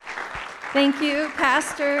Thank you,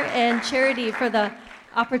 Pastor and Charity, for the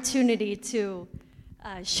opportunity to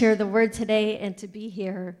share the word today and to be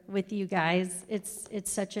here with you guys. It's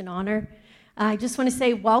such an honor. I just want to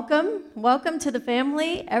say welcome to the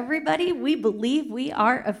family, everybody. We believe we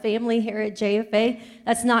are a family here at JFA.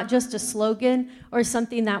 That's not just a slogan or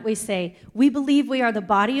something that we say. We believe we are the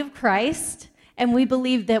body of Christ, and we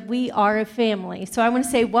believe that we are a family. So I want to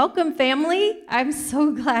say welcome, family. I'm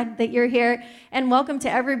so glad that you're here, and welcome to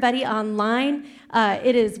everybody online.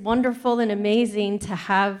 It is wonderful and amazing to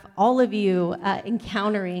have all of you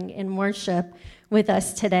encountering in worship with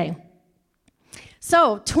us today.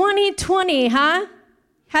 So 2020,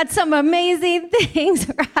 had some amazing things,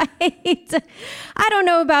 right? I don't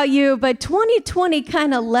know about you, but 2020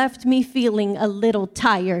 kind of left me feeling a little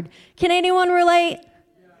tired. Can anyone relate?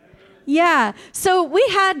 Yeah, so we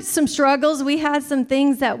had some struggles. We had some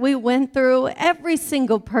things that we went through, every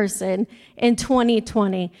single person in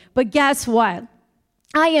 2020. But guess what?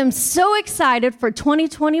 I am so excited for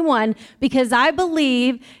 2021 because I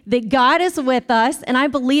believe that God is with us, and I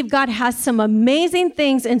believe God has some amazing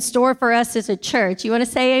things in store for us as a church. You want to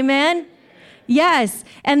say amen? Yes,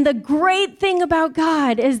 and the great thing about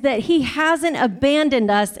God is that He hasn't abandoned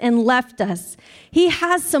us and left us. He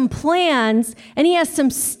has some plans and He has some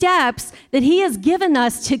steps that He has given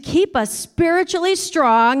us to keep us spiritually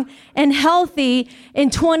strong and healthy in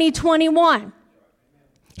 2021.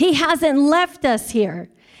 He hasn't left us here,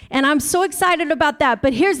 and I'm so excited about that.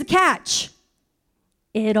 But here's the catch.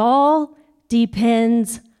 It all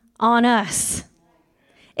depends on us.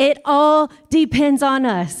 It all depends on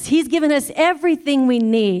us. He's given us everything we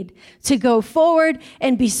need to go forward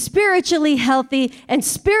and be spiritually healthy and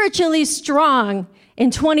spiritually strong in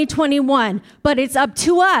 2021. But it's up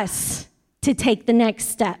to us to take the next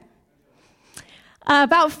step.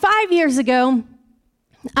 About 5 years ago,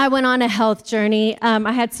 I went on a health journey.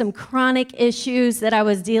 I had some chronic issues that I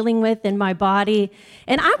was dealing with in my body,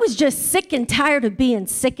 and I was just sick and tired of being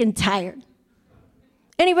sick and tired.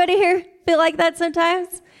 Anybody here feel like that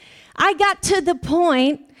sometimes? I got to the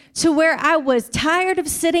point to where I was tired of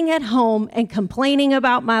sitting at home and complaining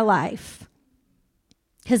about my life,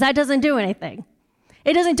 because that doesn't do anything.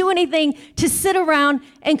 It doesn't do anything to sit around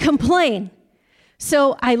and complain.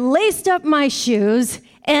 So I laced up my shoes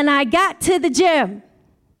and I got to the gym.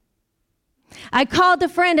 I called a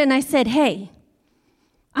friend and I said, hey,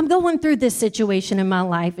 I'm going through this situation in my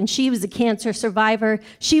life. And she was a cancer survivor.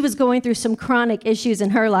 She was going through some chronic issues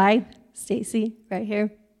in her life. Stacy, right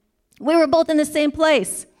here. We were both in the same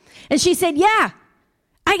place. And she said, yeah,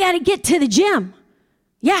 I got to get to the gym.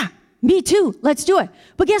 Yeah, me too. Let's do it.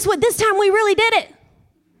 But guess what? This time we really did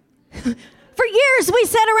it. For years, we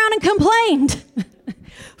sat around and complained.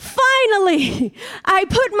 Finally, I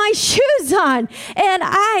put my shoes on and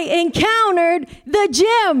I encountered the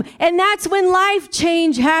gym. And that's when life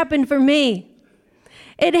change happened for me.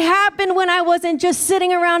 It happened when I wasn't just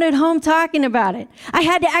sitting around at home talking about it. I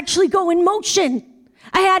had to actually go in motion.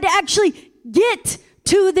 I had to actually get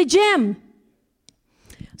to the gym.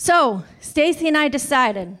 So Stacy and I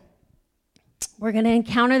decided we're going to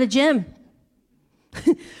encounter the gym.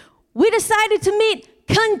 We decided to meet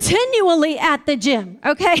continually at the gym,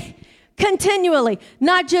 okay? Continually.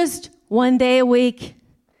 Not just one day a week,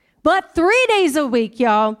 but 3 days a week,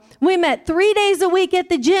 y'all. We met 3 days a week at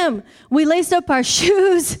the gym. We laced up our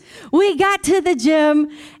shoes, we got to the gym,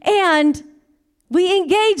 and we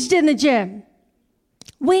engaged in the gym.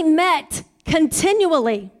 We met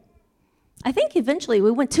continually. I think eventually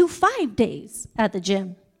we went to 5 days at the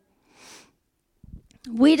gym.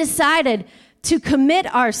 We decided to commit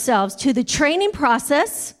ourselves to the training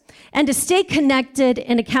process and to stay connected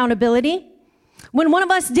in accountability. When one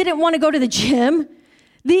of us didn't want to go to the gym,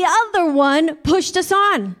 the other one pushed us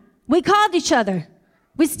on. We called each other.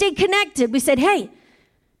 We stayed connected. We said, hey,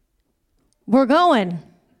 we're going.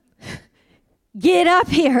 Get up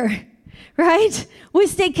here, right? We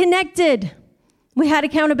stayed connected. We had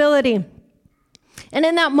accountability. And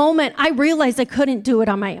in that moment, I realized I couldn't do it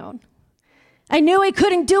on my own. I knew I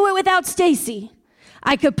couldn't do it without Stacy.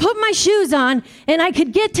 I could put my shoes on and I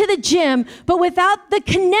could get to the gym, but without the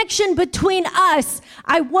connection between us,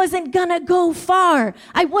 I wasn't gonna go far.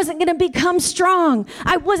 I wasn't gonna become strong.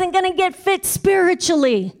 I wasn't gonna get fit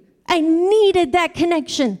spiritually. I needed that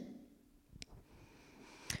connection.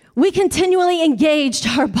 We continually engaged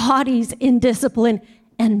our bodies in discipline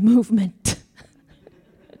and movement.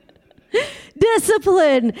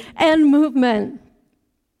 Discipline and movement.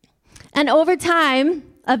 And over time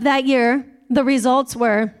of that year, the results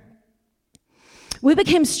were we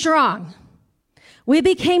became strong. We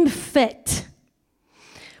became fit.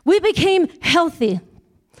 We became healthy.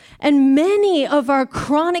 And many of our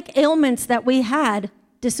chronic ailments that we had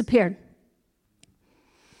disappeared.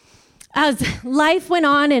 As life went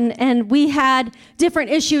on and we had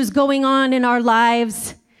different issues going on in our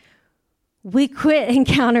lives, we quit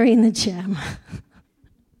encountering the gym.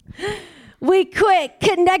 We quit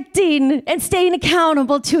connecting and staying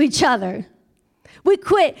accountable to each other. We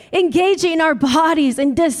quit engaging our bodies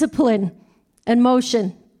in discipline and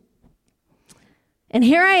motion. And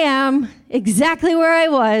here I am, exactly where I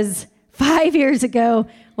was 5 years ago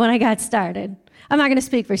when I got started. I'm not going to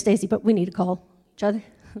speak for Stacy, but we need to call each other.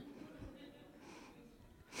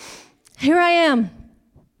 Here I am,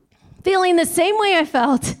 feeling the same way I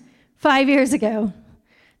felt 5 years ago,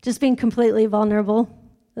 just being completely vulnerable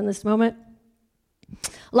in this moment.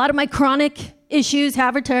 A lot of my chronic issues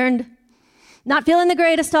have returned. Not feeling the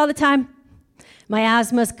greatest all the time. My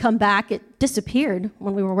asthma's come back. It disappeared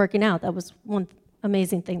when we were working out. That was one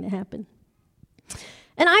amazing thing that happened.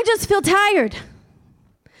 And I just feel tired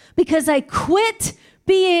because I quit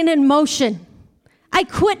being in motion. I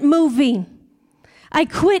quit moving. I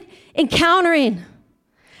quit encountering.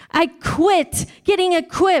 I quit getting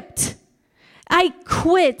equipped. I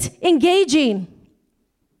quit engaging.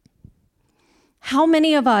 How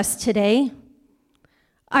many of us today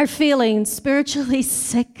are feeling spiritually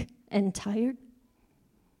sick and tired?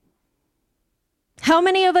 How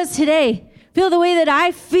many of us today feel the way that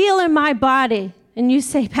I feel in my body? And you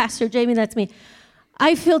say, Pastor Jamie, that's me.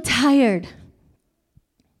 I feel tired.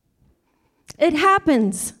 It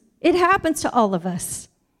happens. It happens to all of us.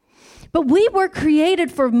 But we were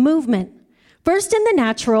created for movement, first in the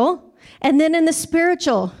natural and then in the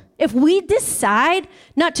spiritual. If we decide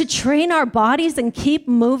not to train our bodies and keep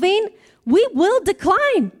moving, we will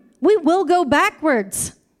decline. We will go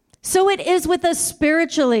backwards. So it is with us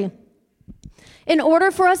spiritually. In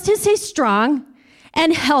order for us to stay strong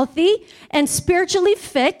and healthy and spiritually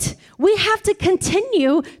fit, we have to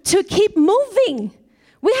continue to keep moving.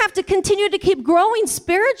 We have to continue to keep growing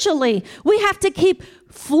spiritually. We have to keep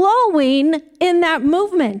flowing in that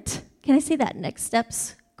movement. Can I see that next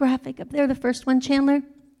steps graphic up there, the first one, Chandler?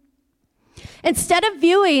 Instead of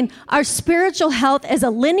viewing our spiritual health as a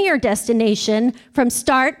linear destination from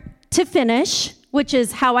start to finish, which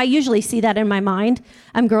is how I usually see that in my mind.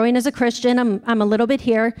 I'm growing as a Christian. I'm a little bit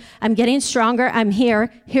here. I'm getting stronger. I'm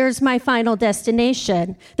here. Here's my final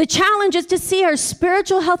destination. The challenge is to see our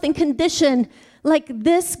spiritual health and condition like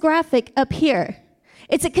this graphic up here.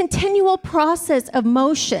 It's a continual process of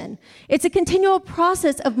motion. It's a continual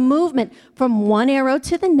process of movement from one arrow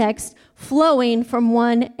to the next, flowing from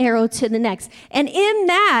one arrow to the next. And in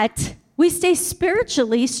that, we stay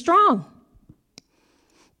spiritually strong.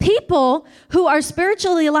 People who are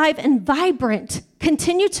spiritually alive and vibrant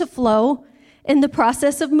continue to flow in the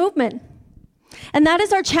process of movement. And that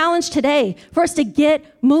is our challenge today, for us to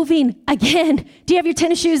get moving again. Do you have your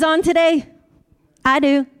tennis shoes on today? I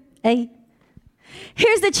do. Hey.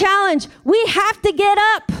 Here's the challenge. We have to get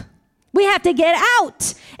up. We have to get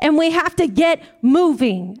out. And we have to get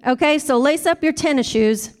moving. Okay, so lace up your tennis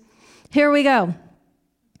shoes. Here we go.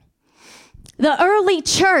 The early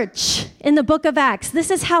church in the book of Acts,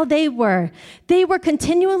 this is how they were. They were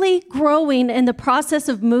continually growing in the process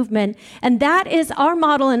of movement, and that is our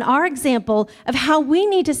model and our example of how we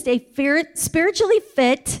need to stay spiritually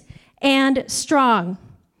fit and strong.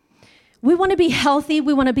 We want to be healthy.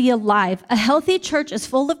 We want to be alive. A healthy church is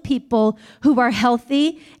full of people who are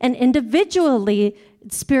healthy and individually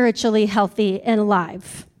spiritually healthy and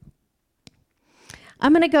alive.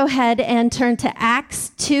 I'm going to go ahead and turn to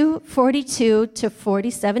Acts 2:42 to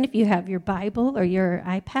 47. If you have your Bible or your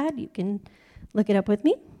iPad, you can look it up with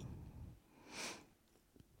me.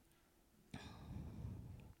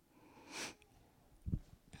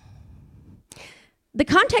 The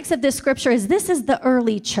context of this scripture is this is the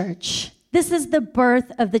early church. This is the birth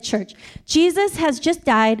of the church. Jesus has just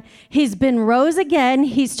died. He's been rose again.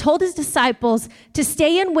 He's told his disciples to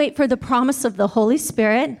stay and wait for the promise of the Holy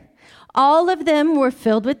Spirit. All of them were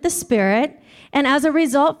filled with the Spirit. And as a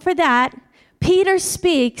result for that, Peter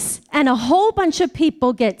speaks and a whole bunch of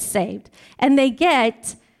people get saved. And they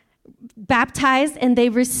get baptized and they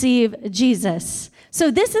receive Jesus.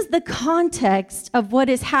 So this is the context of what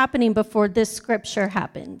is happening before this scripture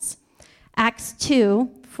happens. Acts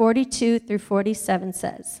 2:42 through 47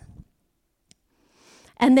 says,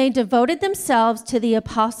 "And they devoted themselves to the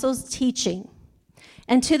apostles' teaching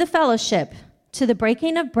and to the fellowship, to the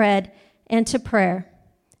breaking of bread and to prayer.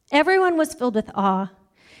 Everyone was filled with awe,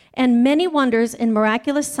 and many wonders and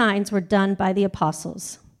miraculous signs were done by the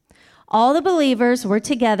apostles. All the believers were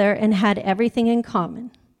together and had everything in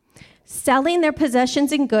common. Selling their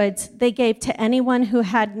possessions and goods, they gave to anyone who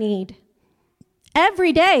had need.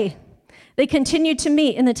 Every day, they continued to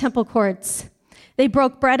meet in the temple courts. They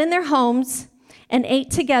broke bread in their homes and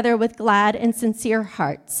ate together with glad and sincere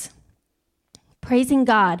hearts, praising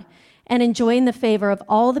God and enjoying the favor of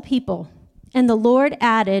all the people. And the Lord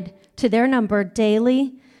added to their number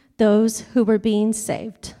daily those who were being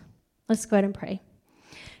saved. Let's go ahead and pray.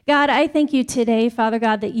 God, I thank you today, Father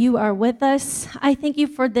God, that you are with us. I thank you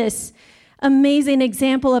for this amazing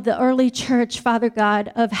example of the early church, Father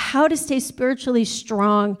God, of how to stay spiritually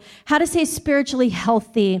strong, how to stay spiritually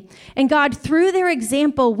healthy. And God, through their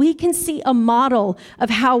example, we can see a model of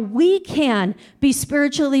how we can be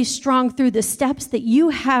spiritually strong through the steps that you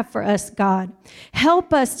have for us, God.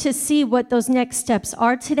 Help us to see what those next steps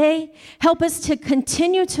are today. Help us to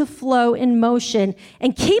continue to flow in motion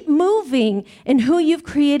and keep moving in who you've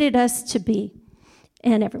created us to be.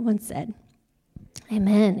 And everyone said,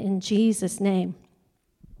 amen, in Jesus' name.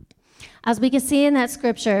 As we can see in that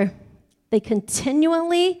scripture, they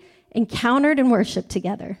continually encountered and worshiped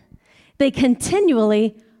together. They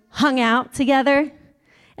continually hung out together,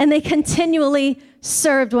 and they continually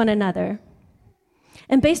served one another.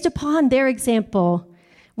 And based upon their example,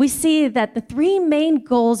 we see that the three main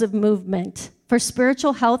goals of movement for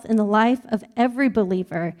spiritual health in the life of every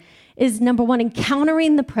believer is, number one,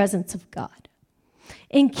 encountering the presence of God.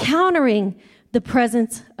 Encountering the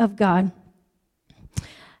presence of God.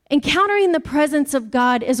 Encountering the presence of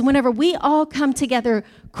God is whenever we all come together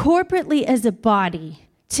corporately as a body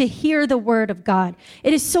to hear the word of God.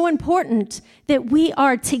 It is so important that we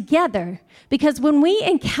are together, because when we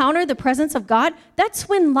encounter the presence of God, that's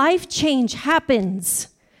when life change happens.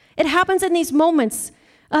 It happens in these moments.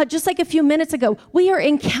 Just like a few minutes ago, we are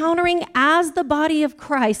encountering, as the body of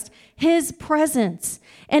Christ, his presence.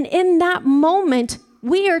 And in that moment,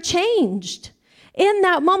 we are changed. In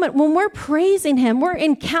that moment, when we're praising him, we're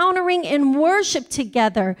encountering in worship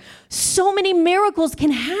together. So many miracles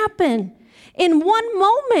can happen. In one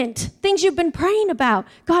moment, things you've been praying about,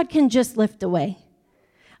 God can just lift away.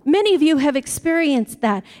 Many of you have experienced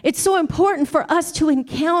that. It's so important for us to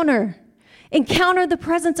encounter the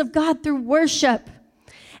presence of God through worship.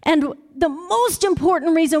 And the most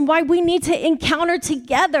important reason why we need to encounter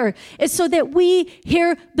together is so that we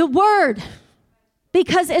hear the word.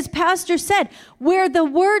 Because as Pastor said, where the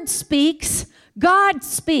word speaks, God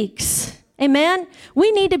speaks. Amen?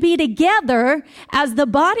 We need to be together as the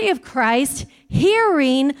body of Christ,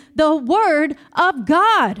 hearing the word of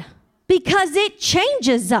God, because it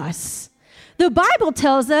changes us. The Bible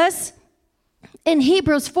tells us in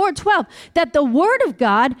Hebrews 4:12 that the word of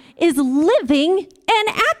God is living and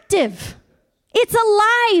active. It's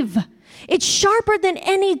alive. It's sharper than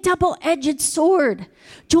any double-edged sword.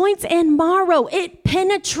 Joints and marrow, it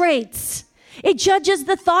penetrates. It judges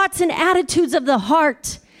the thoughts and attitudes of the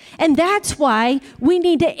heart. And that's why we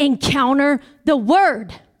need to encounter the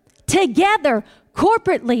word together,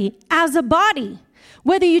 corporately, as a body.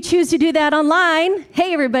 Whether you choose to do that online,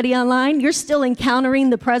 hey, everybody online, you're still encountering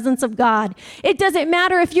the presence of God. It doesn't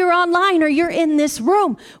matter if you're online or you're in this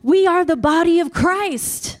room. We are the body of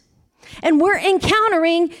Christ. And we're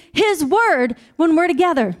encountering his word when we're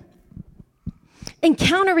together.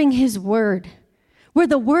 Encountering his word. Where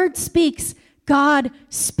the word speaks, God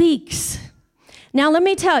speaks. Now, let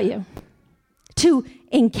me tell you, to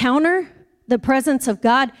encounter the presence of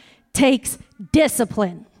God takes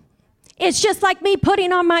discipline. It's just like me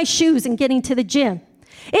putting on my shoes and getting to the gym.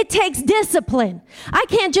 It takes discipline. I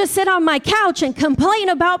can't just sit on my couch and complain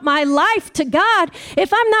about my life to God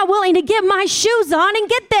if I'm not willing to get my shoes on and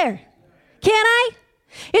get there. Can I?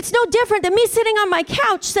 It's no different than me sitting on my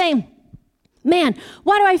couch saying, man,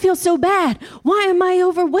 why do I feel so bad? Why am I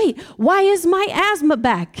overweight? Why is my asthma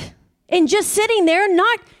back? And just sitting there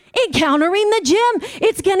not encountering the gym.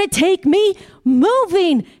 It's going to take me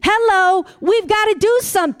moving. Hello, we've got to do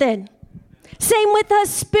something. Same with us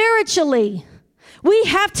spiritually. We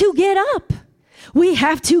have to get up. We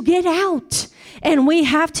have to get out. And we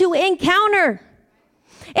have to encounter.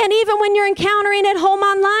 And even when you're encountering at home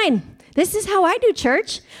online, this is how I do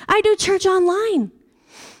church. I do church online.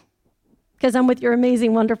 Because I'm with your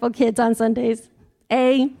amazing, wonderful kids on Sundays.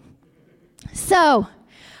 So,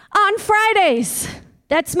 on Fridays,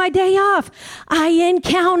 that's my day off. I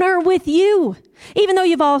encounter with you. Even though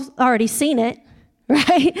you've all already seen it,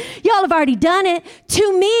 right? Y'all have already done it.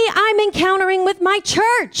 To me, I'm encountering with my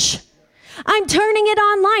church. I'm turning it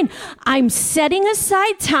online. I'm setting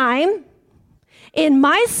aside time in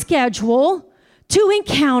my schedule to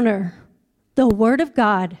encounter the Word of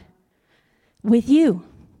God with you.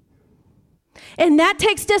 And that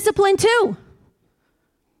takes discipline too.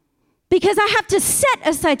 Because I have to set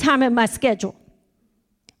aside time in my schedule.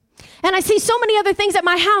 And I see so many other things at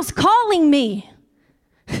my house calling me.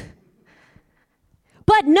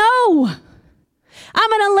 But no, I'm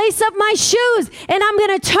going to lace up my shoes and I'm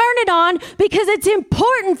going to turn it on because it's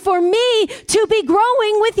important for me to be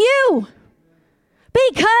growing with you.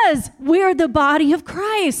 Because we're the body of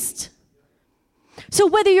Christ. So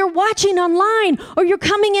whether you're watching online or you're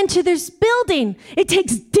coming into this building, it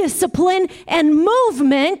takes discipline and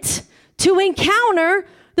movement to encounter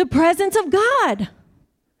the presence of God.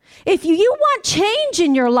 If you want change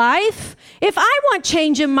in your life, if I want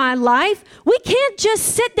change in my life, we can't just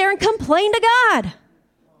sit there and complain to God.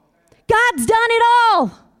 God's done it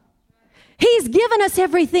all. He's given us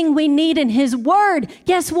everything we need in His Word.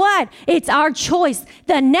 Guess what? It's our choice.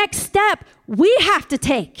 The next step we have to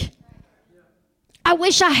take. I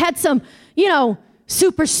wish I had some,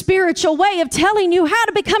 super spiritual way of telling you how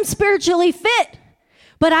to become spiritually fit,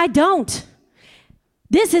 but I don't.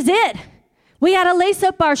 This is it. We got to lace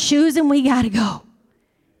up our shoes and we got to go.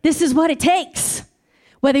 This is what it takes.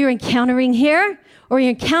 Whether you're encountering here or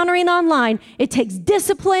you're encountering online, it takes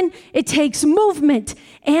discipline, it takes movement,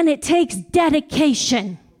 and it takes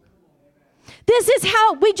dedication. This is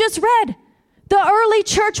how we just read the early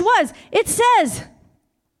church was. It says,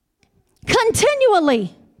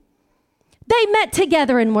 continually, they met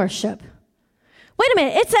together in worship. Wait a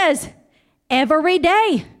minute. It says, every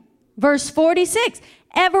day. Verse 46,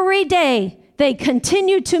 every day they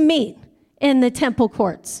continued to meet in the temple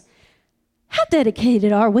courts. How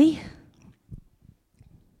dedicated are we?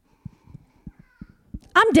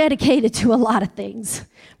 I'm dedicated to a lot of things.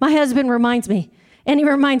 My husband reminds me, and he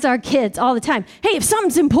reminds our kids all the time, hey, if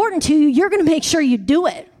something's important to you, you're going to make sure you do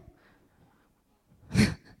it.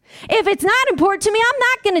 If it's not important to me, I'm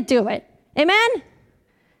not going to do it. Amen?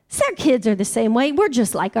 So our kids are the same way. We're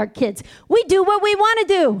just like our kids. We do what we want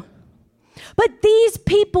to do. But these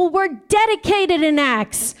people were dedicated in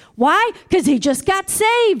Acts. Why? Because they just got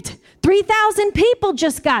saved. 3,000 people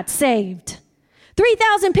just got saved.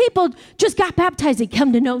 3,000 people just got baptized. They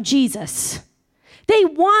come to know Jesus. They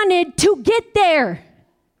wanted to get there.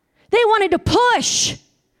 They wanted to push.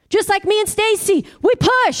 Just like me and Stacy, we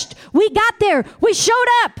pushed. We got there. We showed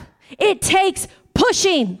up. It takes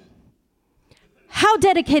pushing. How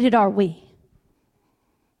dedicated are we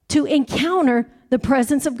to encounter the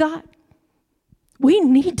presence of God? We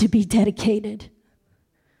need to be dedicated.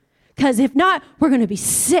 Because if not, we're going to be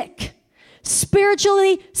sick.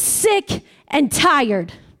 Spiritually sick and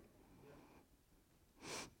tired.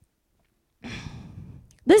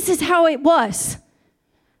 This is how it was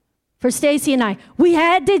for Stacy and I. We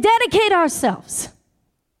had to dedicate ourselves.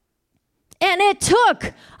 And it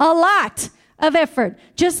took a lot of effort.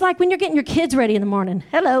 Just like when you're getting your kids ready in the morning.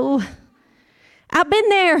 Hello. I've been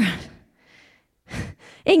there.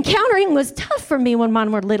 Encountering was tough for me when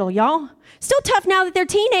mine were little, y'all. Still tough now that they're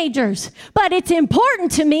teenagers. But it's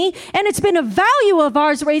important to me, and it's been a value of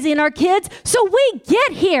ours raising our kids, so we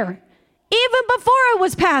get here. Even before I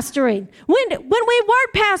was pastoring, when we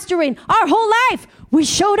weren't pastoring, our whole life, we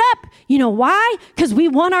showed up. You know why? Because we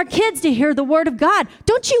want our kids to hear the Word of God.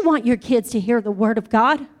 Don't you want your kids to hear the Word of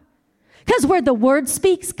God? Because where the Word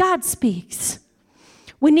speaks, God speaks.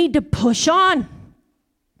 We need to push on.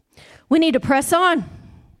 We need to press on.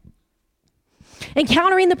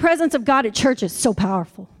 Encountering the presence of God at church is so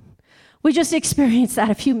powerful. We just experienced that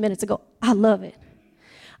a few minutes ago. I love it.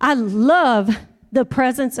 I love the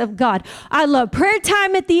presence of God. I love prayer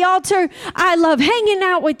time at the altar. I love hanging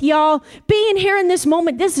out with y'all, being here in this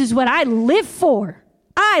moment. This is what I live for.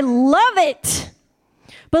 I love it.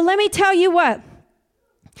 But let me tell you what.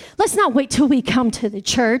 Let's not wait till we come to the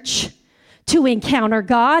church to encounter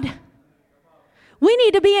God. We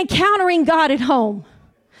need to be encountering God at home.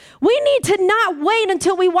 We need to not wait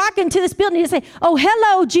until we walk into this building to say, oh,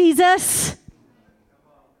 hello, Jesus.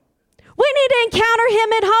 We need to encounter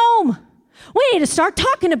Him at home. We need to start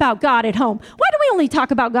talking about God at home. Why do we only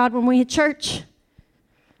talk about God when we're at church?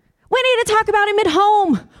 We need to talk about Him at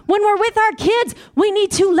home. When we're with our kids, we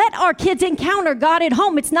need to let our kids encounter God at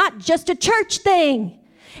home. It's not just a church thing.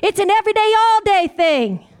 It's an everyday, all-day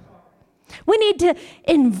thing. We need to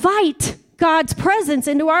invite God's presence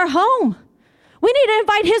into our home. We need to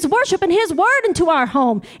invite His worship and His word into our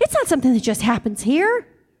home. It's not something that just happens here.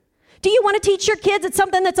 Do you want to teach your kids it's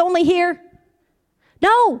something that's only here?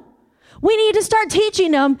 No. We need to start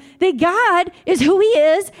teaching them that God is who He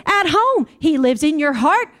is at home. He lives in your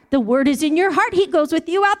heart. The word is in your heart. He goes with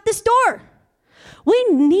you out this door. We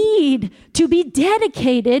need to be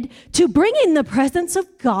dedicated to bringing the presence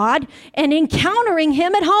of God and encountering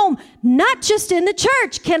Him at home, not just in the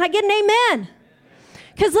church. Can I get an amen?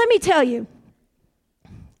 Because let me tell you,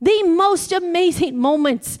 the most amazing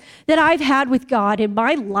moments that I've had with God in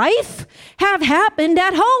my life have happened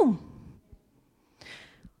at home.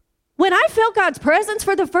 When I felt God's presence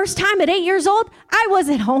for the first time at 8 years old, I was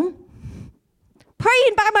at home,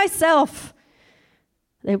 praying by myself.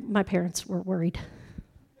 My parents were worried.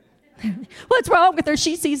 What's wrong with her?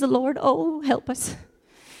 She sees the Lord. Oh, help us.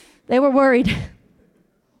 They were worried.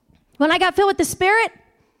 When I got filled with the Spirit,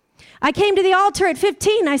 I came to the altar at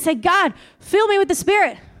 15. I said, God, fill me with the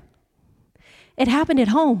Spirit. It happened at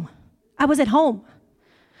home. I was at home.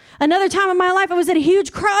 Another time in my life, I was at a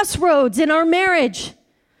huge crossroads in our marriage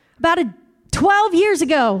about 12 years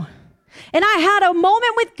ago. And I had a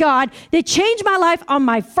moment with God that changed my life on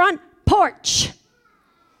my front porch.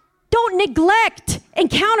 Don't neglect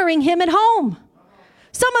encountering him at home.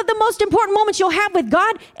 Some of the most important moments you'll have with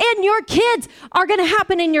God and your kids are going to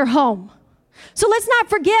happen in your home. So let's not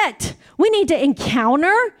forget, we need to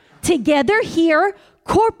encounter together here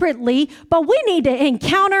corporately, but we need to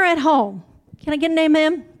encounter at home. Can I get an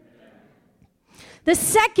amen? The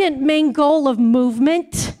second main goal of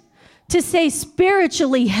movement, to stay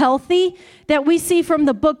spiritually healthy, that we see from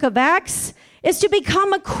the book of Acts, is to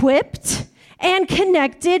become equipped and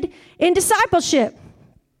connected in discipleship.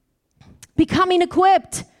 Becoming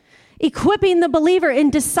equipped, equipping the believer in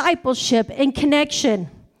discipleship and connection.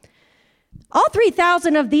 All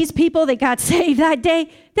 3,000 of these people that got saved that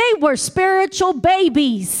day, they were spiritual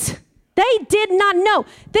babies. They did not know.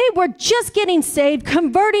 They were just getting saved,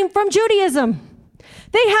 converting from Judaism.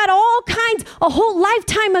 They had all kinds, a whole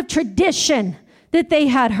lifetime of tradition that they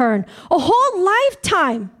had heard, a whole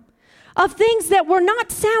lifetime of things that were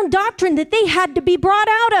not sound doctrine that they had to be brought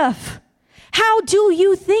out of. How do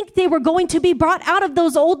you think they were going to be brought out of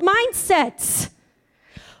those old mindsets?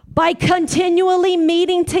 By continually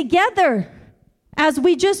meeting together, as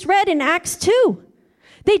we just read in Acts 2.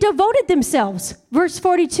 They devoted themselves, verse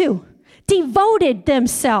 42, devoted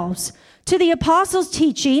themselves to the apostles'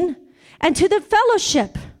 teaching and to the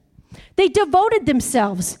fellowship. They devoted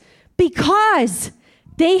themselves because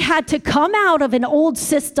they had to come out of an old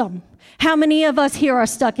system. How many of us here are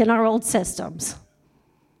stuck in our old systems?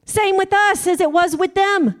 Same with us as it was with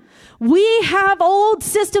them. We have old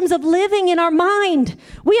systems of living in our mind.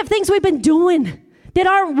 We have things we've been doing that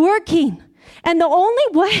aren't working. And the only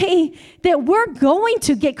way that we're going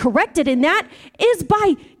to get corrected in that is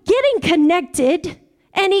by getting connected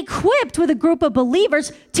and equipped with a group of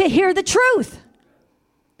believers to hear the truth.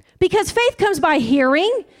 Because faith comes by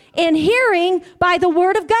hearing, and hearing by the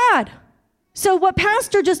word of God. So what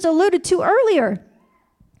Pastor just alluded to earlier,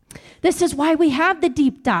 this is why we have the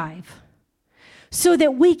deep dive. So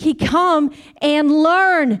that we can come and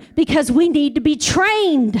learn, because we need to be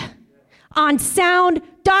trained on sound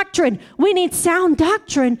doctrine. We need sound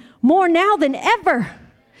doctrine more now than ever.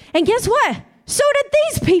 And guess what? So did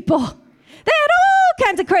these people. They had all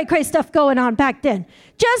kinds of crazy stuff going on back then,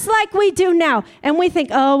 just like we do now. And we think,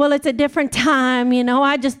 oh, well, it's a different time.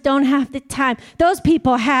 I just don't have the time. Those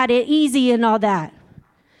people had it easy and all that.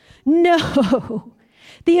 No,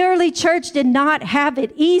 the early church did not have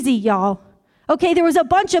it easy, y'all. Okay, there was a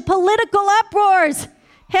bunch of political uproars.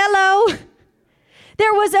 Hello.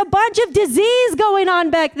 There was a bunch of disease going on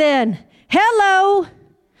back then. Hello.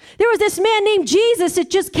 There was this man named Jesus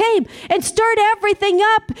that just came and stirred everything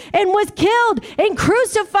up and was killed and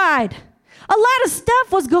crucified. A lot of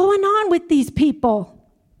stuff was going on with these people.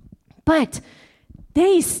 But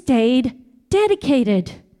they stayed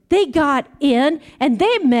dedicated. They got in and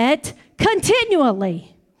they met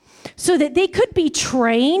continually so that they could be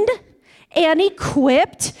trained and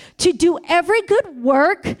equipped to do every good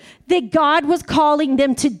work that God was calling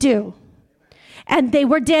them to do. And they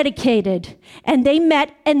were dedicated, and they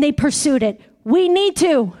met, and they pursued it. We need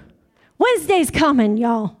to. Wednesday's coming,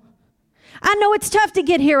 y'all. I know it's tough to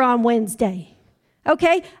get here on Wednesday,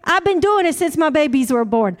 okay? I've been doing it since my babies were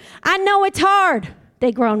born. I know it's hard.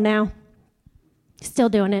 They grown now. Still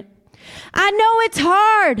doing it. I know it's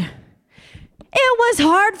hard. It was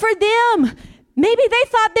hard for them. Maybe they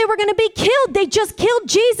thought they were going to be killed. They just killed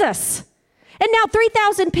Jesus. And now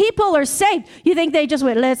 3,000 people are saved. You think they just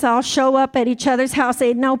went, let's all show up at each other's house,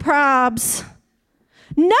 say, no probs.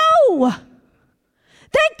 No!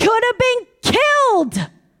 They could have been killed.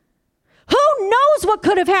 Who knows what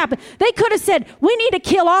could have happened? They could have said, we need to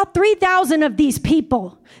kill all 3,000 of these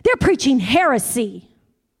people. They're preaching heresy.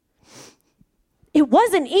 It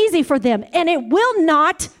wasn't easy for them, and it will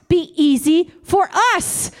not be easy for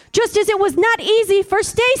us, just as it was not easy for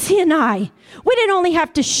Stacy and I. We didn't only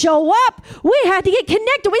have to show up, we had to get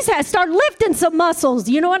connected. We just had to start lifting some muscles.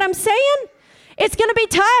 You know what I'm saying? It's going to be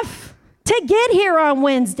tough to get here on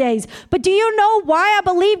Wednesdays. But do you know why I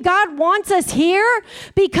believe God wants us here?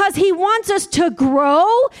 Because he wants us to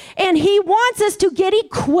grow, and he wants us to get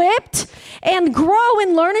equipped and grow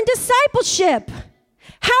and learn in discipleship.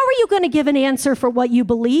 How are you going to give an answer for what you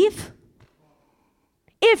believe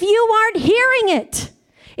if you aren't hearing it,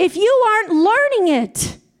 if you aren't learning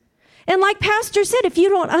it? And like Pastor said, if you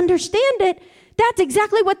don't understand it, that's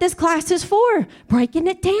exactly what this class is for. Breaking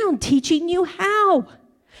it down, teaching you how,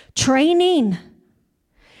 training.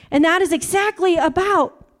 And that is exactly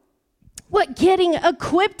about what getting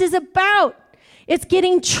equipped is about. It's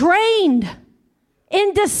getting trained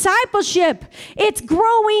in discipleship. It's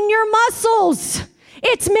growing your muscles.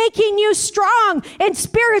 It's making you strong and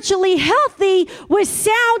spiritually healthy with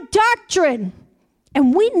sound doctrine.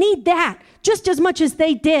 And we need that just as much as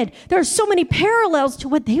they did. There are so many parallels to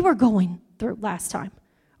what they were going through last time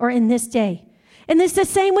or in this day. And it's the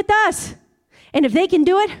same with us. And if they can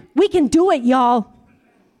do it, we can do it, y'all.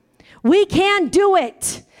 We can do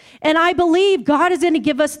it. And I believe God is going to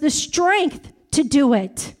give us the strength to do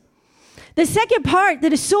it. The second part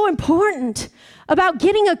that is so important about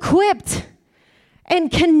getting equipped and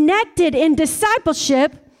connected in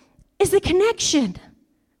discipleship is the connection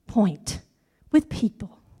point with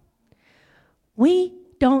people. We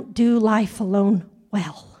don't do life alone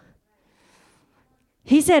well.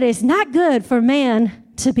 He said it's not good for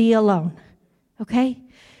man to be alone, okay?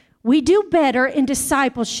 We do better in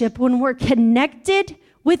discipleship when we're connected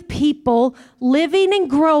with people living and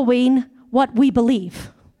growing what we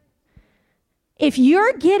believe. If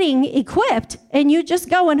you're getting equipped and you just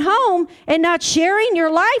going home and not sharing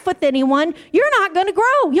your life with anyone, you're not going to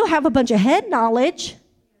grow. You'll have a bunch of head knowledge.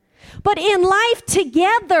 But in life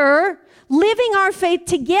together, living our faith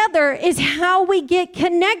together is how we get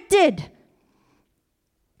connected.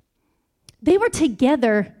 They were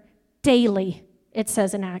together daily, it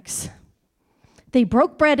says in Acts. They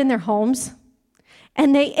broke bread in their homes,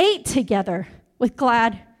 and they ate together with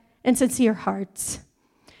glad and sincere hearts.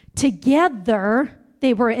 Together,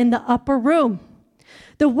 they were in the upper room.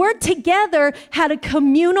 The word together had a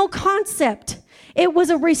communal concept. It was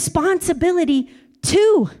a responsibility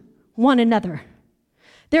to one another.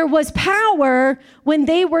 There was power when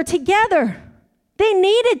they were together. They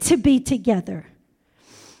needed to be together.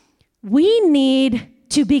 We need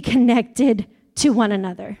to be connected to one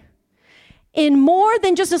another in more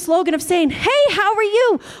than just a slogan of saying, hey, how are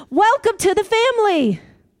you? Welcome to the family.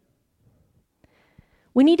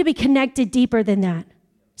 We need to be connected deeper than that.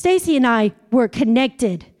 Stacy and I were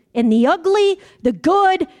connected in the ugly, the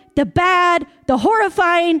good, the bad, the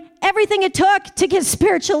horrifying, everything it took to get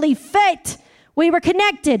spiritually fit. We were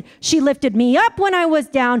connected. She lifted me up when I was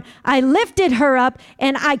down. I lifted her up,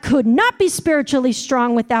 and I could not be spiritually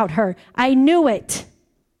strong without her. I knew it.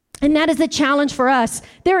 And that is a challenge for us.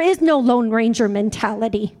 There is no Lone Ranger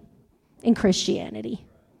mentality in Christianity.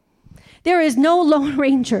 There is no Lone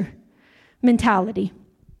Ranger mentality.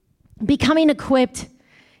 Becoming equipped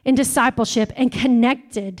in discipleship and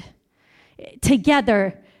connected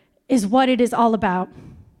together is what it is all about.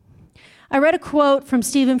 I read a quote from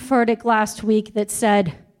Stephen Furtick last week that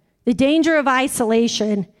said, "The danger of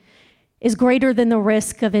isolation is greater than the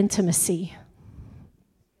risk of intimacy."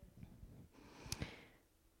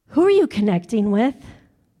 Who are you connecting with?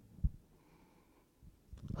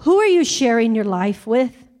 Who are you sharing your life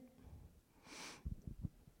with?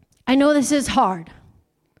 I know this is hard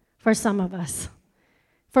for some of us.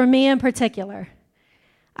 For me in particular,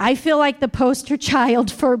 I feel like the poster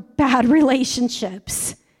child for bad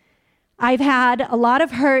relationships. I've had a lot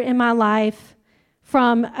of hurt in my life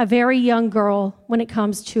from a very young girl when it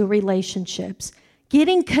comes to relationships.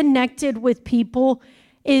 Getting connected with people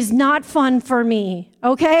is not fun for me,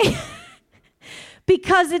 okay?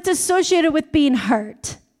 Because it's associated with being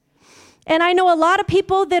hurt. And I know a lot of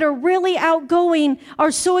people that are really outgoing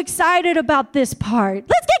are so excited about this part.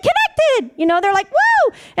 Let's get connected. You know, they're like,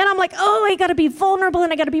 woo! And I'm like, oh, I got to be vulnerable,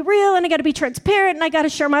 and I got to be real, and I got to be transparent, and I got to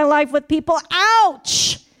share my life with people.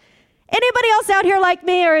 Ouch! Anybody else out here like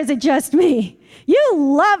me, or is it just me? You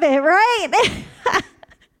love it, right?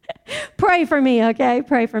 Pray for me, okay?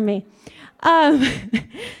 Pray for me.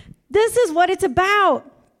 This is what it's about.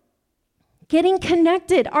 Getting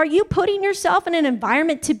connected. Are you putting yourself in an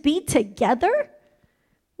environment to be together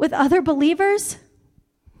with other believers?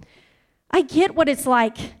 I get what it's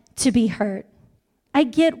like to be hurt. I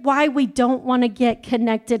get why we don't want to get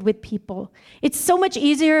connected with people. It's so much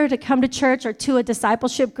easier to come to church or to a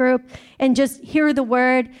discipleship group and just hear the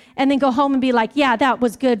word and then go home and be like, yeah, that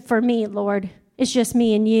was good for me, Lord. It's just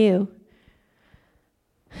me and you.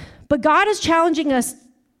 But God is challenging us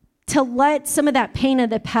to let some of that pain of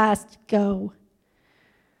the past go.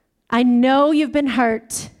 I know you've been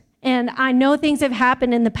hurt, and I know things have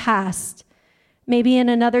happened in the past, maybe in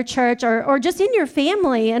another church or just in your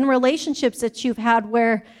family and relationships that you've had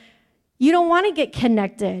where you don't want to get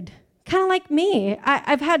connected kind of like me.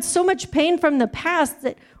 I've had so much pain from the past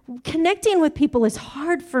that connecting with people is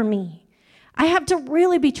hard for me. I have to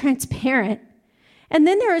really be transparent. And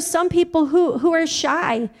then there are some people who are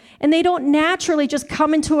shy, and they don't naturally just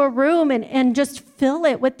come into a room and just fill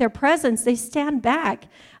it with their presence. They stand back.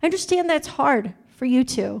 I understand that's hard for you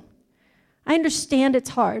too. I understand it's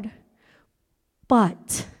hard.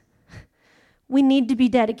 But we need to be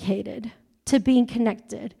dedicated to being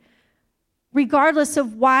connected. Regardless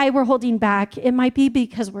of why we're holding back, it might be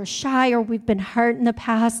because we're shy or we've been hurt in the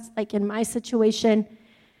past, like in my situation.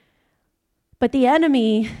 But the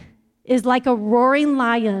enemy is like a roaring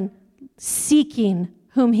lion seeking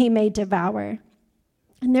whom he may devour.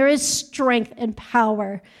 And there is strength and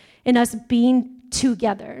power in us being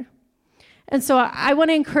together. And so I want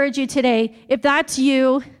to encourage you today, if that's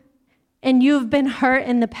you and you've been hurt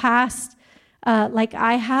in the past, like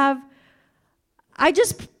I have, I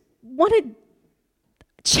just want to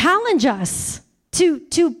challenge us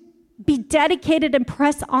to be dedicated and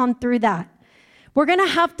press on through that. We're going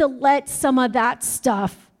to have to let some of that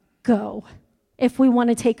stuff go if we want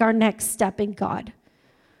to take our next step in God.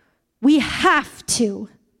 We have to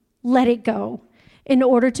let it go in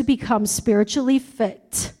order to become spiritually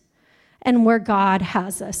fit and where God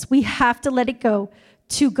has us. We have to let it go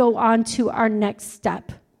to go on to our next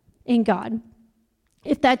step in God.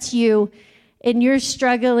 If that's you and you're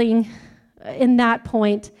struggling in that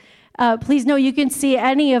point, please know you can see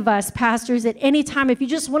any of us pastors at any time if you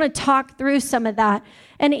just want to talk through some of that.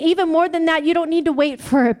 And even more than that, you don't need to wait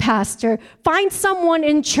for a pastor. Find someone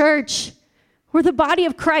in church. We're the body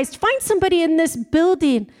of Christ. Find somebody in this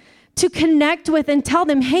building to connect with and tell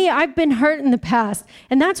them, hey, I've been hurt in the past.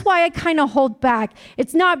 And that's why I kind of hold back.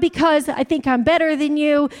 It's not because I think I'm better than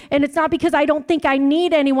you, and it's not because I don't think I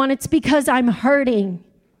need anyone. It's because I'm hurting.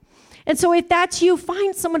 And so if that's you,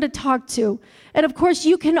 find someone to talk to. And of course,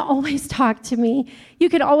 you can always talk to me. You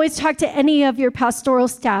can always talk to any of your pastoral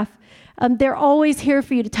staff. They're always here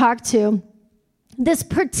for you to talk to. This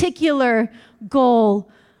particular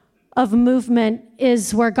goal of movement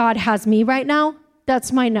is where God has me right now.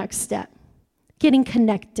 That's my next step, getting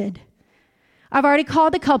connected. I've already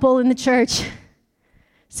called a couple in the church,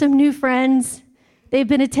 some new friends. They've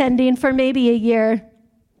been attending for maybe a year.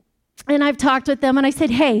 And I've talked with them and I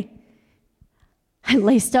said, hey, I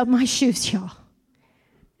laced up my shoes, y'all.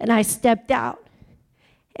 And I stepped out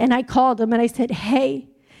and I called them and I said, hey,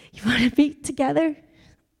 you want to meet together?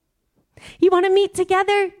 You want to meet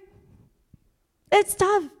together? It's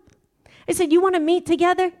tough. I said, you want to meet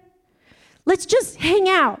together? Let's just hang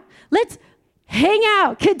out. Let's hang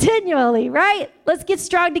out continually, right? Let's get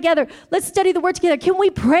strong together. Let's study the word together. Can we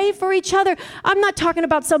pray for each other? I'm not talking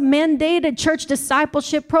about some mandated church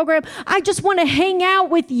discipleship program. I just want to hang out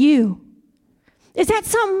with you. Is that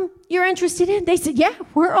something you're interested in? They said, yeah,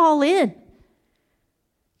 we're all in.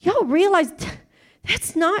 Y'all realize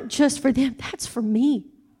that's not just for them. That's for me.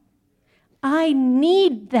 I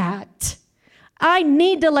need that. I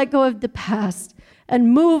need to let go of the past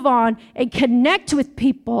and move on and connect with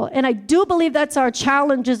people. And I do believe that's our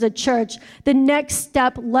challenge as a church. The next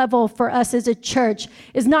step level for us as a church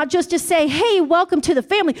is not just to say, hey, welcome to the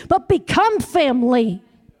family, but become family.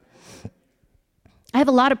 I have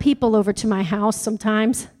a lot of people over to my house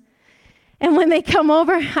sometimes. And when they come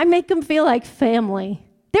over, I make them feel like family.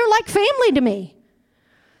 They're like family to me.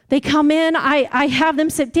 They come in, I have them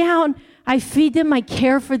sit down, I feed them, I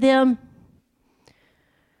care for them.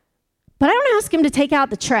 But I don't ask them to take out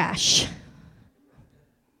the trash.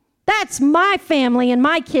 That's my family and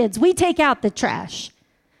my kids. We take out the trash.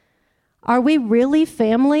 Are we really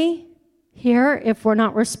family here if we're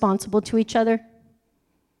not responsible to each other?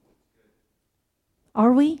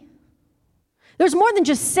 Are we? There's more than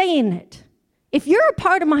just saying it. If you're a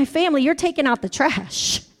part of my family, you're taking out the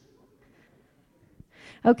trash.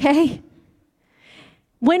 Okay?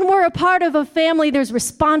 When we're a part of a family, there's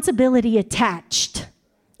responsibility attached.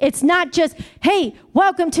 It's not just, hey,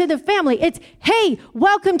 welcome to the family. It's, hey,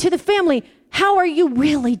 welcome to the family. How are you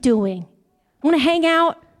really doing? Want to hang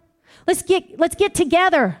out? Let's get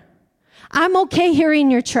together. I'm okay hearing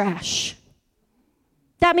your trash.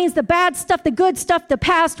 That means the bad stuff, the good stuff, the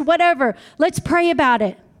past, whatever. Let's pray about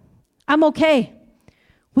it. I'm okay.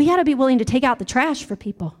 We got to be willing to take out the trash for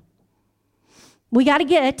people. We got to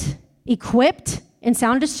get equipped in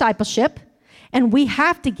sound discipleship, and we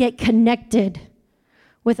have to get connected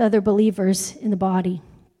with other believers in the body.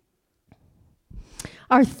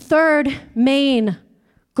 Our third main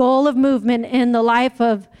goal of movement in the life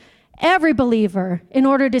of every believer in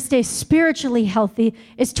order to stay spiritually healthy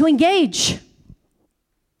is to engage.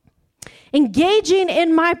 Engaging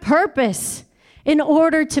in my purpose in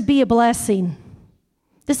order to be a blessing.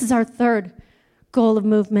 This is our third goal of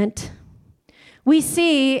movement. We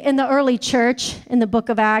see in the early church, in the book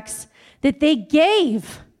of Acts, that they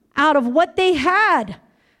gave out of what they had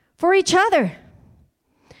for each other.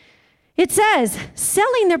 It says,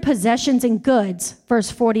 selling their possessions and goods,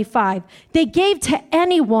 verse 45, they gave to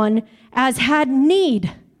anyone as had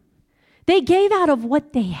need. They gave out of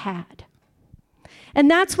what they had. And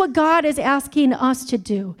that's what God is asking us to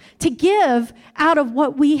do, to give out of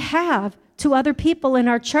what we have to other people in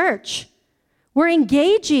our church. We're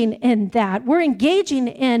engaging in that. We're engaging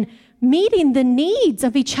in meeting the needs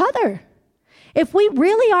of each other. If we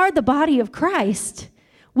really are the body of Christ,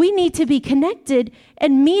 we need to be connected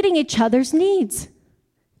and meeting each other's needs.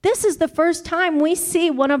 This is the first time we see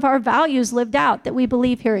one of our values lived out that we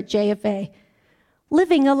believe here at JFA,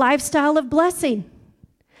 living a lifestyle of blessing.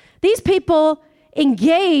 These people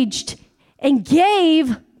engaged and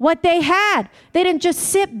gave what they had. They didn't just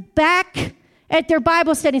sit back at their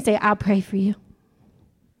Bible study and say, I'll pray for you.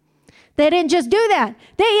 They didn't just do that.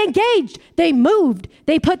 They engaged. They moved.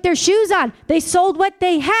 They put their shoes on. They sold what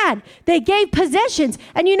they had. They gave possessions.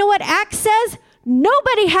 And you know what Acts says?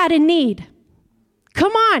 Nobody had a need.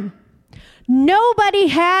 Come on. Nobody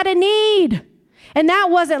had a need. And that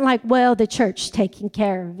wasn't like, well, the church's taking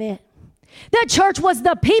care of it. The church was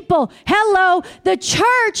the people. Hello, the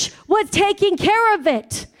church was taking care of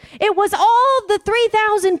it. It was all the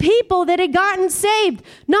 3,000 people that had gotten saved,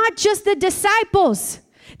 not just the disciples.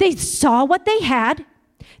 They saw what they had,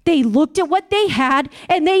 they looked at what they had,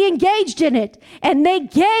 and they engaged in it, and they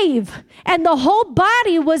gave, and the whole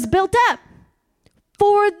body was built up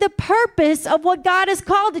for the purpose of what God has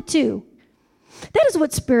called it to. That is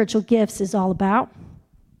what spiritual gifts is all about.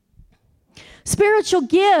 Spiritual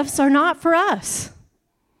gifts are not for us.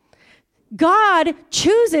 God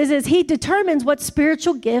chooses as he determines what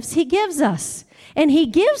spiritual gifts he gives us. And he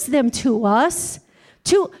gives them to us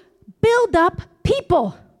to build up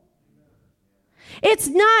people. It's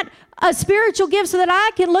not a spiritual gift so that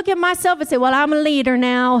I can look at myself and say, well, I'm a leader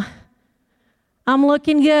now. I'm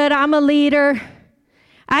looking good. I'm a leader.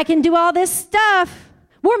 I can do all this stuff.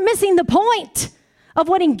 We're missing the point of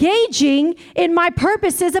what engaging in my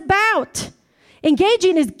purpose is about.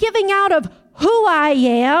 Engaging is giving out of who I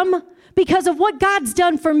am because of what God's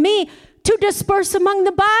done for me to disperse among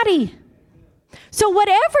the body. So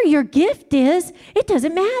whatever your gift is, it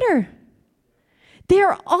doesn't matter.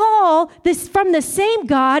 They're all from the same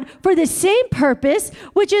God for the same purpose,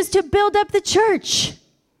 which is to build up the church.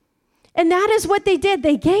 And that is what they did.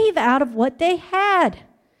 They gave out of what they had.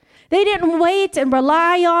 They didn't wait and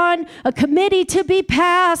rely on a committee to be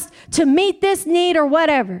passed to meet this need or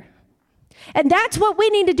whatever. And that's what we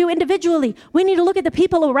need to do individually. We need to look at the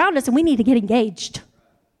people around us and we need to get engaged.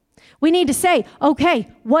 We need to say, okay,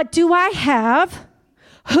 what do I have?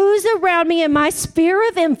 Who's around me in my sphere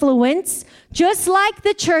of influence? Just like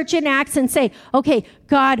the church in Acts, and say, okay,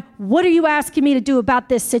 God, what are you asking me to do about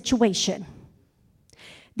this situation?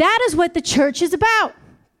 That is what the church is about.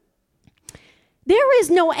 There is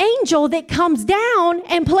no angel that comes down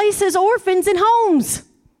and places orphans in homes.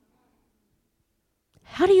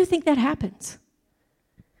 How do you think that happens?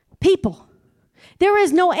 People. There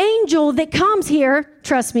is no angel that comes here,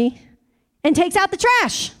 trust me, and takes out the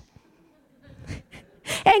trash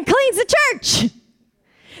and cleans the church.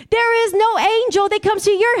 There is no angel that comes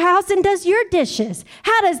to your house and does your dishes.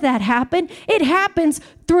 How does that happen? It happens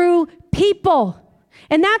through people.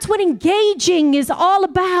 And that's what engaging is all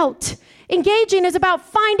about. Engaging is about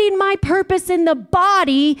finding my purpose in the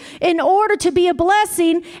body in order to be a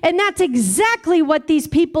blessing. And that's exactly what these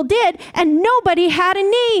people did. And nobody had a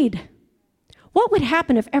need. What would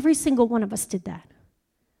happen if every single one of us did that?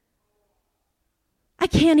 I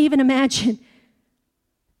can't even imagine.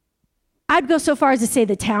 I'd go so far as to say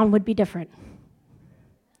the town would be different.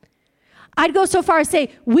 I'd go so far as to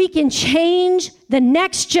say we can change the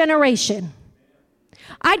next generation.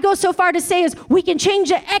 I'd go so far to say is we can change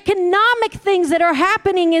the economic things that are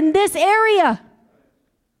happening in this area.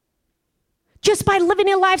 Just by living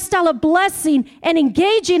a lifestyle of blessing and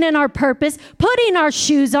engaging in our purpose, putting our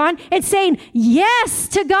shoes on and saying yes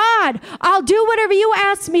to God. I'll do whatever you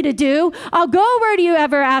ask me to do. I'll go where you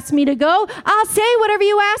ever ask me to go. I'll say whatever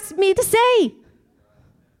you ask me to say.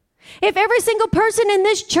 If every single person in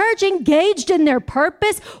this church engaged in their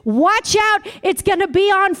purpose, watch out, it's going to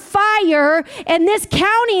be on fire and this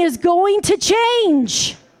county is going to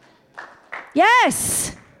change.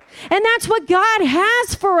 Yes. And that's what God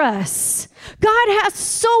has for us. God has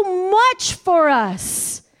so much for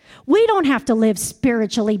us. We don't have to live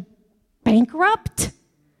spiritually bankrupt.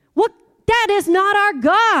 That is not our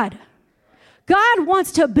God. God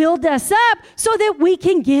wants to build us up so that we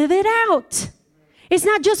can give it out. It's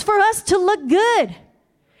not just for us to look good.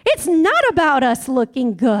 It's not about us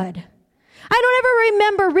looking good. I don't ever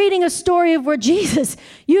remember reading a story of where Jesus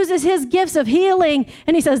uses his gifts of healing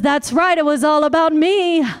and he says, that's right, it was all about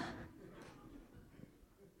me.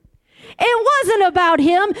 It wasn't about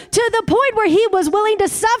him to the point where he was willing to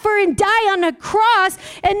suffer and die on a cross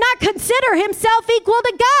and not consider himself equal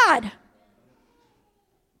to God.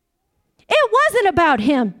 It wasn't about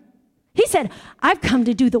him. He said, I've come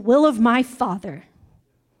to do the will of my Father.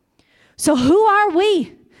 So who are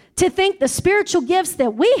we to think the spiritual gifts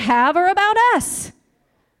that we have are about us?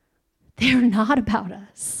 They're not about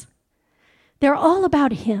us. They're all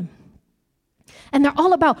about him. And they're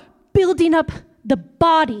all about building up the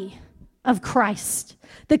body of Christ,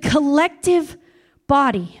 the collective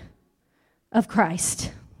body of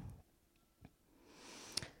Christ.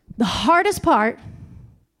 The hardest part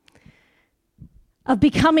of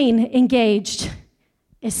becoming engaged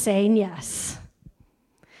is saying yes.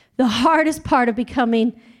 The hardest part of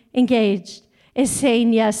becoming engaged is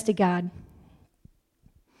saying yes to God.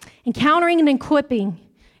 Encountering and equipping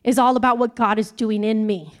is all about what God is doing in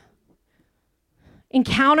me.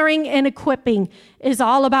 Encountering and equipping is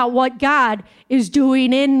all about what God is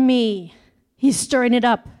doing in me. He's stirring it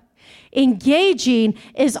up. Engaging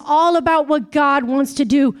is all about what God wants to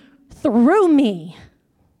do through me.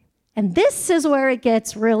 And this is where it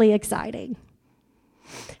gets really exciting.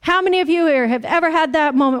 How many of you here have ever had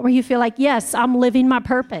that moment where you feel like, yes, I'm living my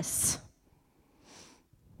purpose?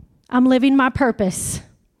 I'm living my purpose.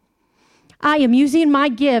 I am using my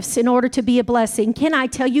gifts in order to be a blessing. Can I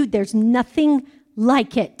tell you, there's nothing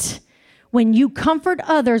like it. When you comfort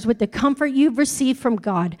others with the comfort you've received from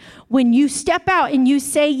God, when you step out and you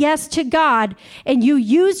say yes to God and you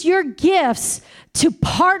use your gifts to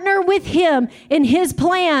partner with him in his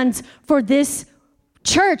plans for this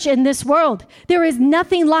church and this world, there is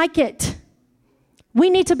nothing like it. We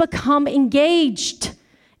need to become engaged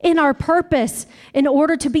in our purpose in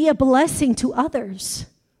order to be a blessing to others.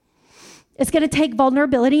 It's going to take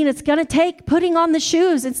vulnerability, and it's going to take putting on the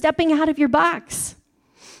shoes and stepping out of your box.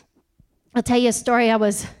 I'll tell you a story. I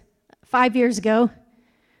was 5 years ago.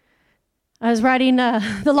 I was riding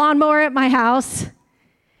the lawnmower at my house,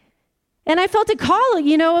 and I felt a call,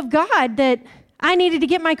 of God that I needed to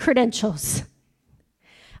get my credentials.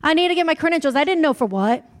 I needed to get my credentials. I didn't know for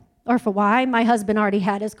what or for why. My husband already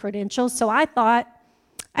had his credentials, so I thought,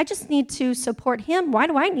 I just need to support him. Why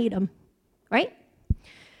do I need them, right?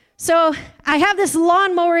 So I have this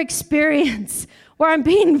lawnmower experience where I'm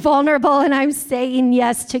being vulnerable and I'm saying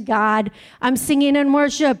yes to God. I'm singing in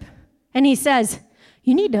worship. And he says,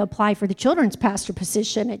 you need to apply for the children's pastor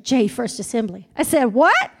position at J First Assembly. I said,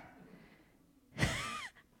 what?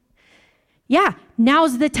 Yeah,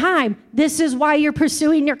 now's the time. This is why you're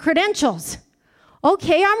pursuing your credentials.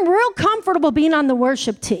 Okay, I'm real comfortable being on the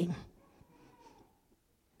worship team.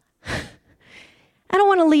 I don't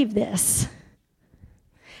want to leave this.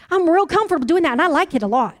 I'm real comfortable doing that, and I like it a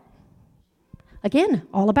lot. Again,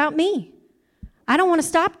 all about me. I don't want to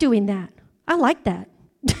stop doing that. I like that.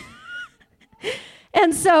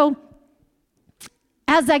 And so,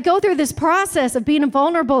 as I go through this process of being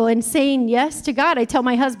vulnerable and saying yes to God, I tell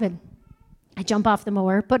my husband, I jump off the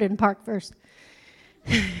mower, put it in park first.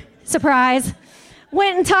 Surprise.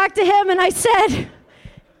 Went and talked to him, and I said,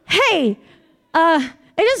 hey, I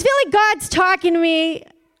just feel like God's talking to me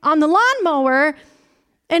on the lawnmower,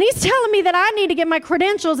 and he's telling me that I need to get my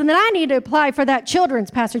credentials and that I need to apply for that children's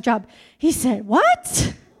pastor job. He said,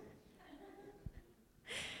 what?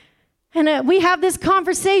 And we have this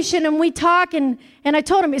conversation and we talk, and I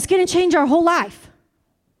told him, it's going to change our whole life.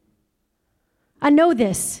 I know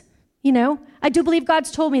this, I do believe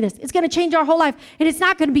God's told me this. It's going to change our whole life, and it's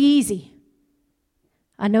not going to be easy.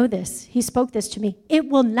 I know this. He spoke this to me. It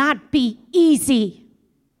will not be easy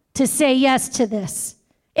to say yes to this.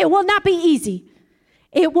 It will not be easy.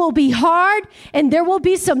 It will be hard, and there will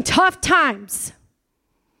be some tough times.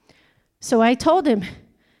 So I told him,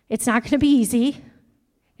 it's not going to be easy.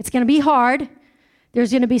 It's going to be hard.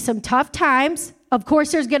 There's going to be some tough times. Of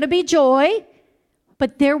course, there's going to be joy,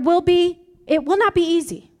 but it will not be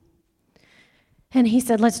easy. And he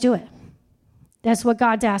said, let's do it. That's what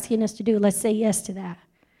God's asking us to do. Let's say yes to that.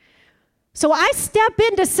 So I step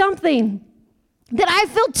into something that I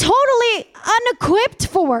feel totally unequipped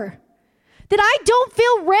for, that I don't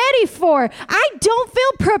feel ready for, I don't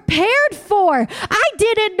feel prepared for. I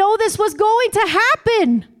didn't know this was going to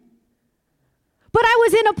happen. But I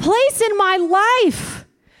was in a place in my life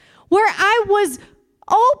where I was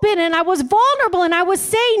open and I was vulnerable and I was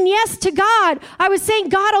saying yes to God. I was saying,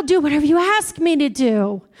 God, I'll do whatever you ask me to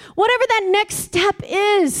do. Whatever that next step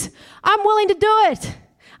is, I'm willing to do it.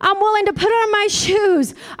 I'm willing to put on my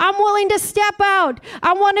shoes. I'm willing to step out.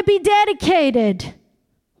 I want to be dedicated.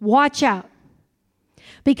 Watch out.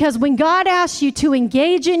 Because when God asks you to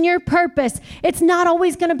engage in your purpose, it's not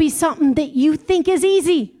always going to be something that you think is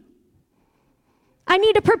easy. I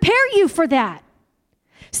need to prepare you for that.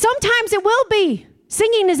 Sometimes it will be.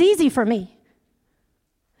 Singing is easy for me.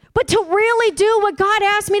 But to really do what God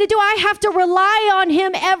asked me to do, I have to rely on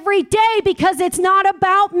him every day because it's not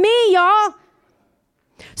about me, y'all.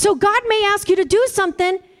 So God may ask you to do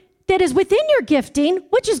something that is within your gifting,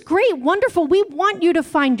 which is great, wonderful. We want you to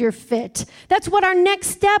find your fit. That's what our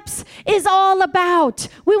next steps is all about.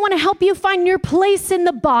 We want to help you find your place in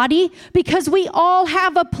the body because we all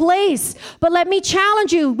have a place. But let me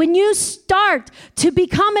challenge you, when you start to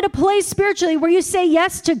become at a place spiritually where you say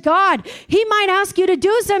yes to God, he might ask you to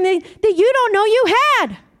do something that you don't know you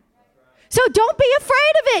had. So don't be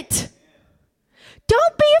afraid of it.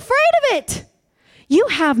 Don't be afraid of it. You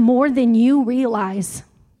have more than you realize.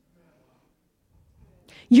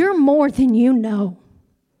 You're more than you know.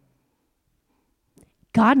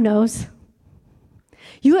 God knows.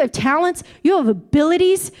 You have talents. You have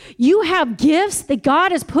abilities. You have gifts that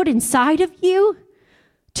God has put inside of you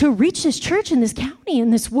to reach this church in this county,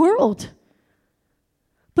 in this world.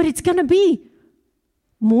 But it's going to be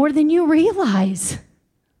more than you realize.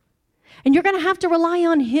 And you're going to have to rely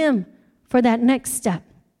on him for that next step.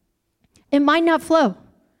 It might not flow.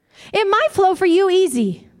 It might flow for you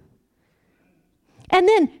easy. And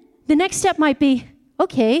then the next step might be,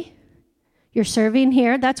 okay, you're serving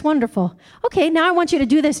here. That's wonderful. Okay, now I want you to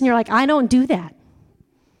do this. And you're like, I don't do that.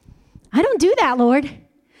 I don't do that, Lord.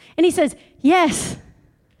 And he says, yes,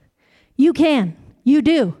 you can. You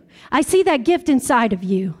do. I see that gift inside of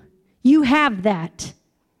you. You have that.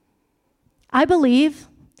 I believe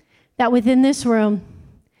that within this room,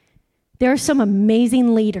 there are some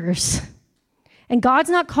amazing leaders. And God's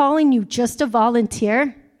not calling you just to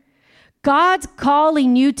volunteer. God's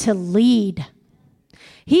calling you to lead.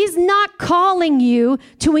 He's not calling you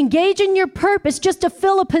to engage in your purpose just to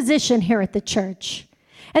fill a position here at the church.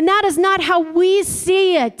 And that is not how we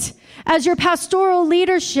see it as your pastoral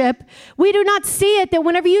leadership. We do not see it that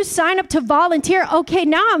whenever you sign up to volunteer, okay,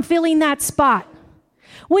 now I'm filling that spot.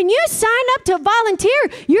 When you sign up to volunteer,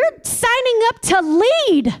 you're signing up to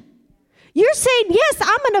lead. You're saying, yes,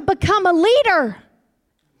 I'm going to become a leader.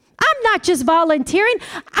 I'm not just volunteering.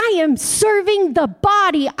 I am serving the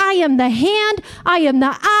body. I am the hand. I am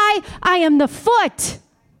the eye. I am the foot.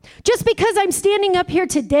 Just because I'm standing up here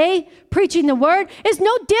today preaching the word is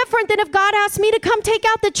no different than if God asked me to come take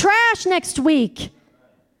out the trash next week.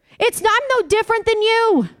 I'm no different than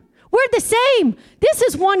you. We're the same. This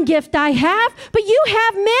is one gift I have, but you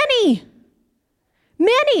have many.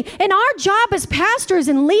 Many. And our job as pastors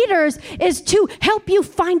and leaders is to help you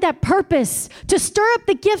find that purpose, to stir up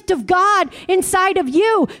the gift of God inside of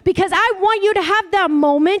you, because I want you to have that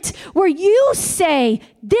moment where you say,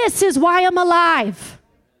 this is why I'm alive.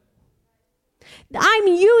 I'm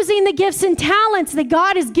using the gifts and talents that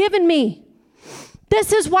God has given me.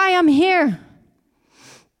 This is why I'm here.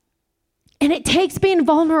 And it takes being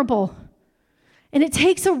vulnerable. And it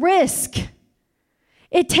takes a risk.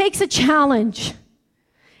 It takes a challenge.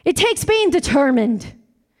 It takes being determined.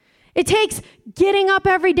 It takes getting up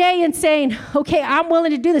every day and saying, okay, I'm willing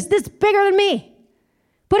to do this. This is bigger than me.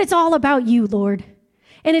 But it's all about you, Lord.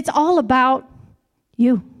 And it's all about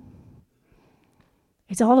you.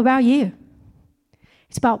 It's all about you.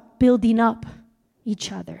 It's about building up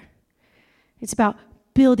each other. It's about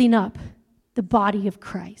building up the body of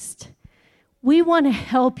Christ. We want to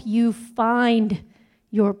help you find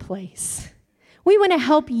your place. We want to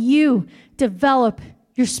help you develop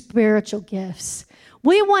your spiritual gifts.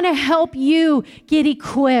 We want to help you get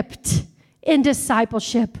equipped in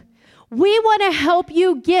discipleship. We want to help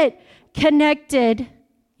you get connected.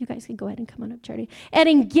 You guys can go ahead and come on up, Charity. And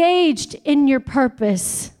engaged in your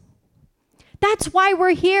purpose. That's why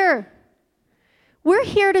we're here. We're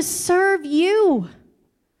here to serve you.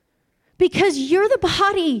 Because you're the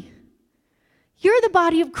body. You're the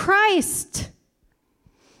body of Christ.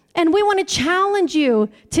 And we want to challenge you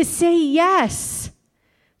to say yes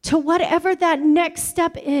to whatever that next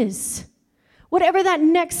step is. Whatever that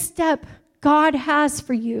next step God has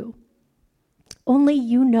for you. Only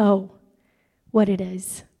you know what it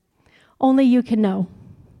is. Only you can know.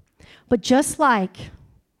 But just like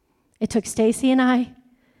it took Stacy and I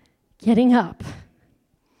getting up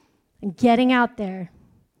and getting out there,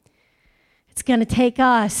 it's going to take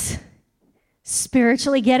us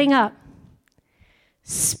spiritually getting up,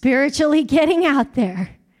 spiritually getting out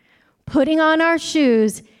there, putting on our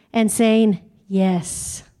shoes and saying,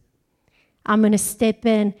 yes, I'm going to step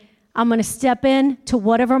in. I'm going to step in to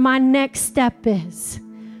whatever my next step is.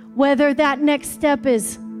 Whether that next step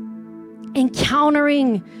is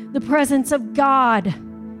encountering the presence of God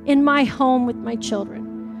in my home with my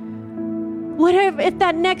children. Whatever, if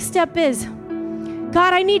that next step is,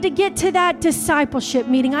 God, I need to get to that discipleship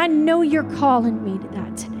meeting. I know you're calling me to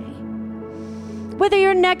that today. Whether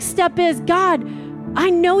your next step is, God, I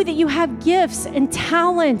know that you have gifts and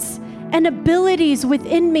talents and abilities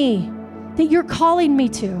within me that you're calling me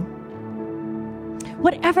to.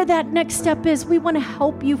 Whatever that next step is, we want to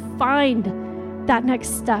help you find that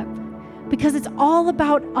next step, because it's all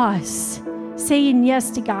about us saying yes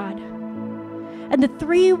to God. And the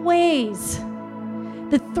three ways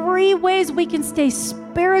we can stay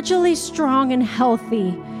spiritually strong and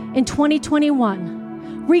healthy in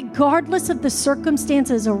 2021, regardless of the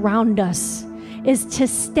circumstances around us, is to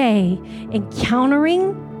stay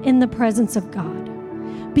encountering in the presence of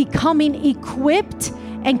God, becoming equipped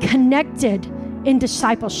and connected in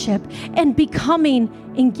discipleship, and becoming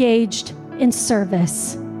engaged in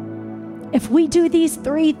service. If we do these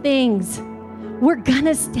three things, we're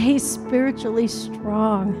gonna stay spiritually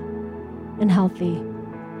strong and healthy.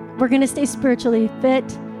 We're gonna stay spiritually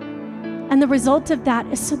fit. And the result of that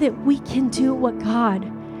is so that we can do what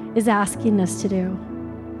God is asking us to do.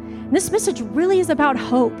 And this message really is about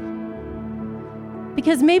hope.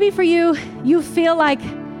 Because maybe for you, you feel like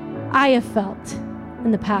I have felt in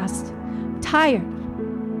the past. Tired.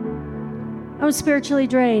 I'm spiritually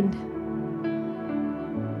drained.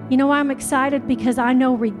 You know why I'm excited? Because I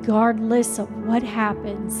know regardless of what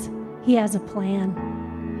happens, He has a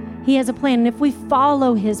plan. He has a plan. And if we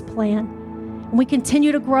follow His plan and we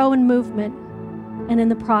continue to grow in movement and in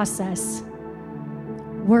the process,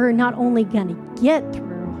 we're not only going to get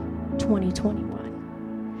through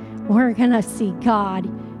 2021, we're going to see God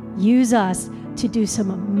use us to do some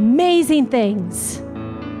amazing things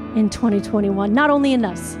in 2021, not only in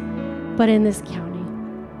us, but in this county.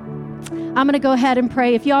 I'm going to go ahead and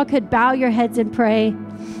pray. If y'all could bow your heads and pray.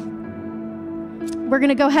 We're going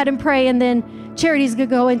to go ahead and pray, and then Charity's going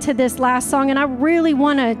to go into this last song. And I really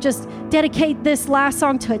want to just dedicate this last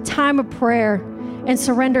song to a time of prayer and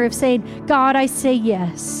surrender of saying, God, I say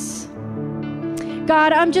yes.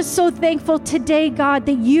 God, I'm just so thankful today, God,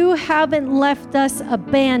 that you haven't left us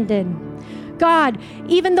abandoned. God,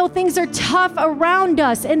 even though things are tough around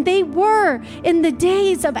us, and they were in the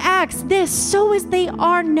days of Acts, so as they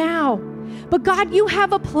are now. But God, you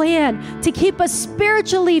have a plan to keep us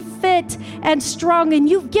spiritually fit and strong, and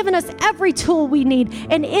you've given us every tool we need.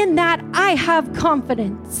 And in that, I have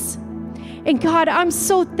confidence. And God, I'm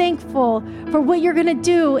so thankful for what you're going to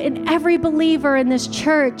do in every believer in this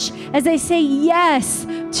church as they say yes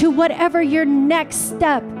to whatever your next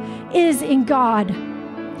step is in God.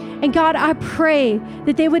 And God, I pray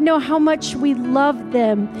that they would know how much we love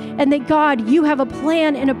them, and that God, you have a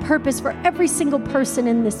plan and a purpose for every single person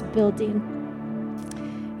in this building.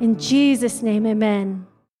 In Jesus' name, amen.